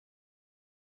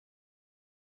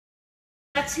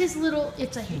That's his little,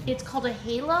 it's called a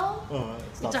halo. Oh,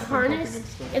 it's a harness.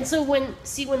 And so when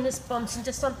this bumps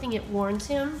into something, it warns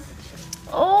him.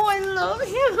 Oh, I love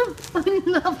him. I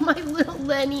love my little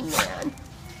Lenny man.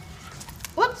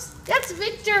 Whoops, that's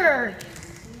Victor.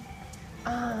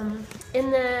 And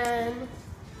then,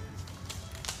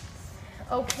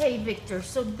 okay, Victor,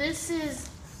 so this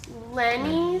is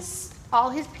Lenny's.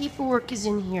 All his paperwork is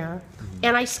in here.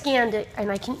 And I scanned it, and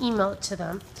I can email it to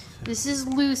them. This is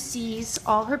Lucy's.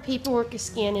 All her paperwork is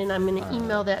scanned, and I'm going to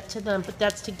email that to them, but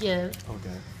that's to give.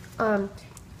 Okay. Lenny,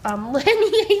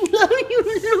 I love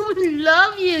you.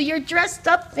 Love you. You're dressed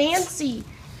up fancy.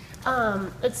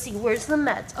 Let's see. Where's the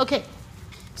meds? Okay.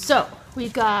 So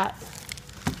we've got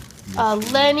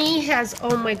Lenny has.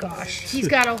 Oh my gosh, he's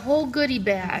got a whole goodie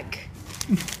bag.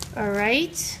 All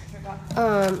right.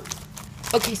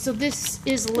 Okay. So this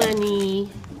is Lenny.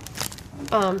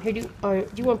 Here, do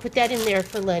you want to put that in there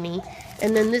for Lenny?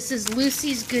 And then this is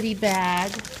Lucy's goodie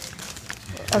bag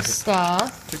of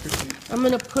stuff. I'm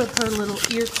gonna put her little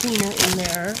ear cleaner in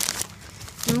there.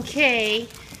 Okay.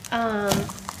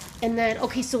 And then,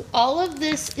 okay, so all of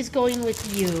this is going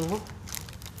with you.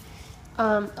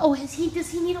 Oh, does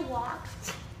he need a walk?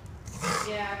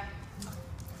 Yeah.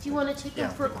 Do you want to take him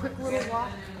for a quick little walk?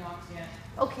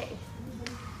 Okay.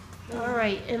 All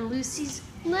right, and Lucy's,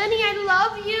 Lenny, I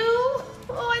love you.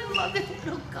 Oh, I love that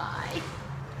little guy.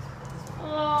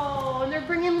 Oh, and they're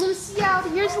bringing Lucy out.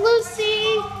 Here's Lucy.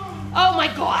 Oh my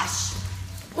gosh.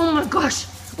 Oh my gosh.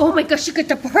 Oh my gosh, you got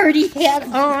the party hat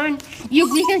on. You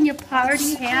got your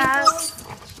party hat.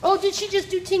 Oh, did she just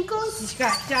do tinkles? She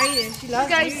got excited. She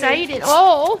got excited.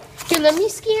 Oh, here, let me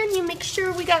scan you. Make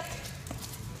sure we got.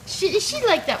 She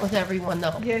like that with everyone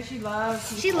though. Yeah, she loves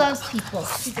people. She loves people.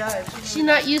 She does. She's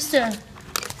not used to.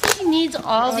 She needs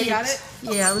all the. You got it?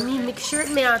 Yeah, let me make sure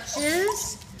it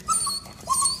matches.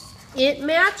 It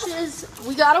matches.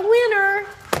 We got a winner.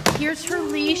 Here's her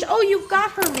leash. Oh, you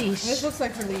got her leash. This looks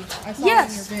like her leash. I saw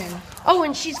Yes. it in your bin. Oh,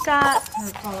 and she's got.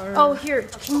 Her collar. Oh, here.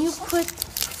 Can you put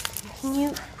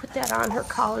that on her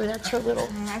collar? That's her little.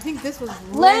 I think this was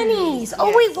Lenny's. Oh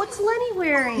Yes. wait, what's Lenny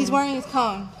wearing? He's wearing his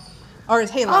cone. Or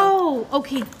his halo. Oh,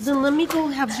 okay. Then let me go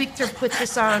have Victor put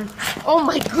this on. Oh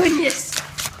my goodness.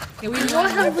 Yeah,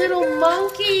 What a little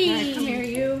monkey. Alright, come here,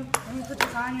 you. Let me put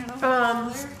this on your little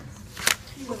collar.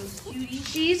 You little cutie.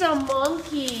 She's a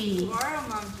monkey. You are a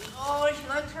monkey. Oh, she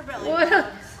loves her belly.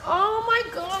 Oh my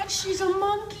God, she's a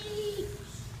monkey.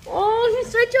 Oh,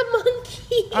 she's such a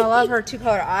monkey. I love her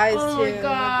two-color eyes, Oh too. my They're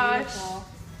gosh. beautiful.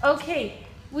 Okay,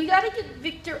 we gotta get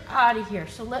Victor out of here.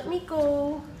 So let me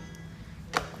go.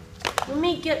 Let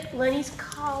me get Lenny's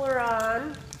collar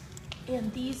on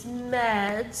and these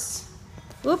meds.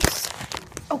 Oops.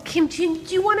 Oh, Kim, do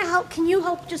you want to help? Can you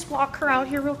help just walk her out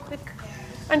here real quick?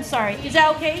 I'm sorry. Is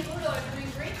that okay?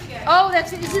 Oh,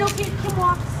 that's it. Is it okay if Kim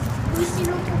walks? Lucy,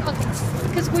 no, okay.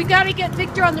 Because we got to get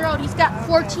Victor on the road. He's got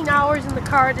 14 hours in the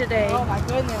car today. Oh, my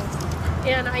goodness.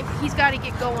 And he's got to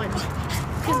get going.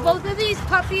 Because both of these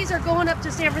puppies are going up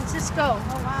to San Francisco.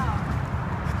 Oh, wow.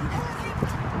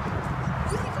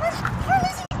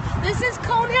 This is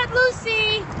Conehead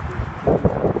Lucy.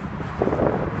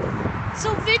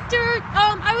 So Victor,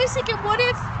 I was thinking, what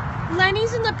if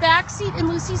Lenny's in the back seat and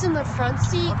Lucy's in the front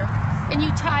seat, and you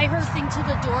tie her thing to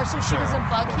the door so she doesn't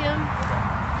bug him?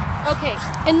 Okay,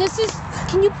 and this is,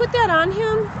 can you put that on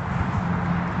him?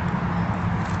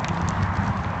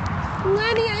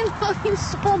 Lenny, I love you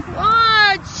so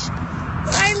much.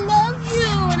 I love you,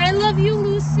 and I love you,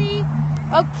 Lucy.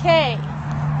 Okay.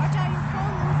 Watch out your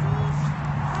phone, Lucy.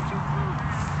 Watch your phone.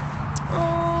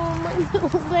 Oh, my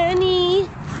little Lenny.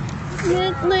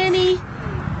 Lenny.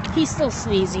 He's still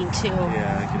sneezing too.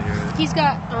 Yeah, I can hear it. He's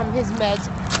got his meds.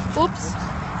 Oops.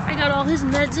 I got all his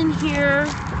meds in here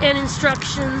and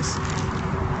instructions.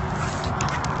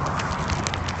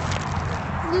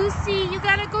 Lucy, you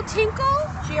gotta go tinkle?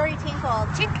 She already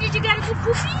tinkled. Did you gotta go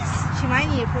poopies? She might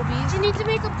need a poopy. Do you need to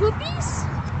make a poopies?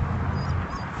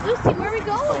 Lucy, where are we This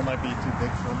going? one might be too big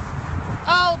for him.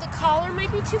 Oh, the collar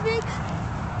might be too big?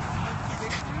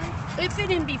 It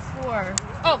fit in before.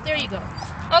 Oh, there you go.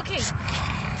 Okay.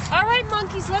 All right,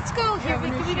 monkeys, let's go. Here, we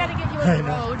gotta get you on the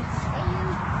road.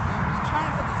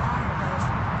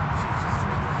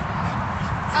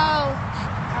 Oh.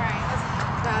 Alright, that's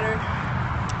better.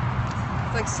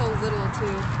 It's like so little,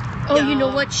 too. Oh, you know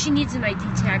what? She needs an ID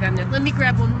tag on there. Let me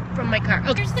grab one from my car.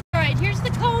 Oh, here's the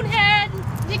cone head,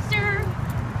 Victor.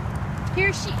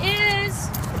 Here she is.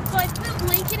 So I put a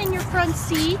blanket in your front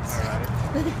seat.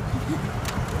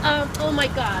 Oh my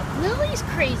God, Lily's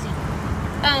crazy.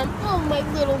 Oh my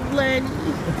little Lenny.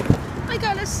 I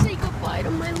gotta say goodbye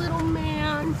to my little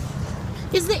man.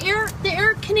 Is the air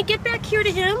can it get back here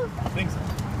to him? I think so.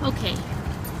 Okay.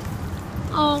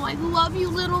 Oh, I love you,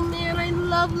 little man. I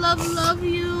love, love, love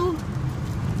you.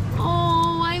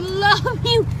 Oh, I love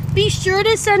you. Be sure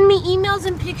to send me emails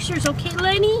and pictures, okay,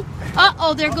 Lenny?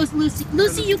 Uh-oh, there goes Lucy.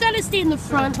 Lucy, you gotta stay in the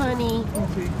front, honey.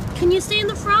 Can you stay in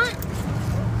the front?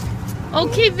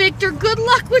 Okay, Victor, good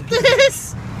luck with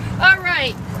this. All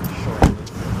right.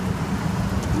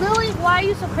 Lily, why are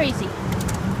you so crazy?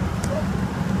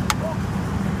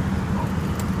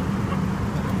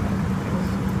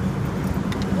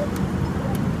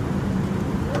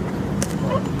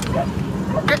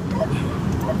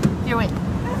 Here, wait.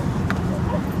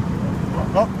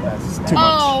 Oh, that's too much.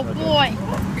 Oh, Okay. boy.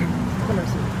 Come here,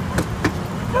 see.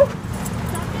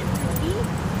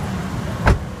 I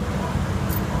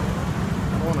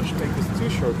don't want to make this too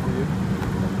short for you.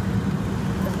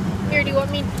 Here, do you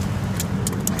want me?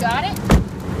 Got it?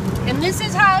 And this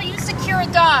is how you secure a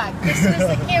dog. This is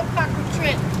the Camp Cocker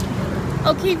trick.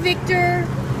 Okay, Victor.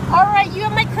 All right, you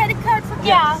have my credit card for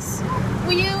gas.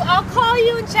 Will you? I'll call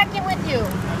you and check in with you.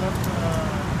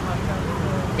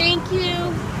 Thank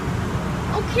you.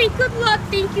 Okay, good luck.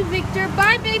 Thank you, Victor.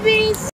 Bye, babies.